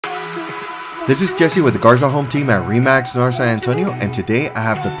This is Jesse with the Garza home team at RE/MAX North San Antonio, and today I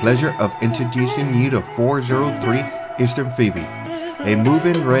have the pleasure of introducing you to 403 Eastern Phoebe, a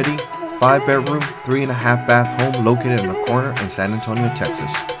move-in ready 5-bedroom, 3.5 bath home located in a corner in San Antonio,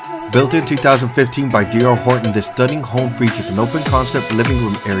 Texas. Built in 2015 by D.R. Horton, this stunning home features an open concept living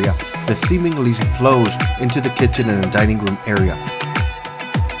room area that seemingly flows into the kitchen and the dining room area.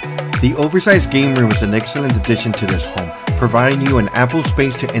 The oversized game room is an excellent addition to this home, providing you an ample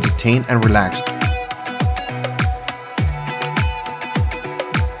space to entertain and relax.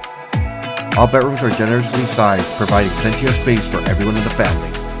 All bedrooms are generously sized, providing plenty of space for everyone in the family.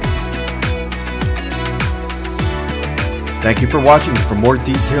 Thank you for watching. For more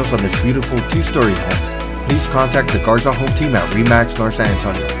details on this beautiful 2-story home, please contact the Garza home team at RE/MAX North San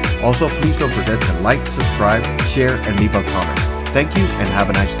Antonio. Also, please don't forget to like, subscribe, share, and leave a comment. Thank you and have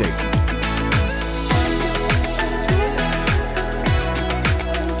a nice day.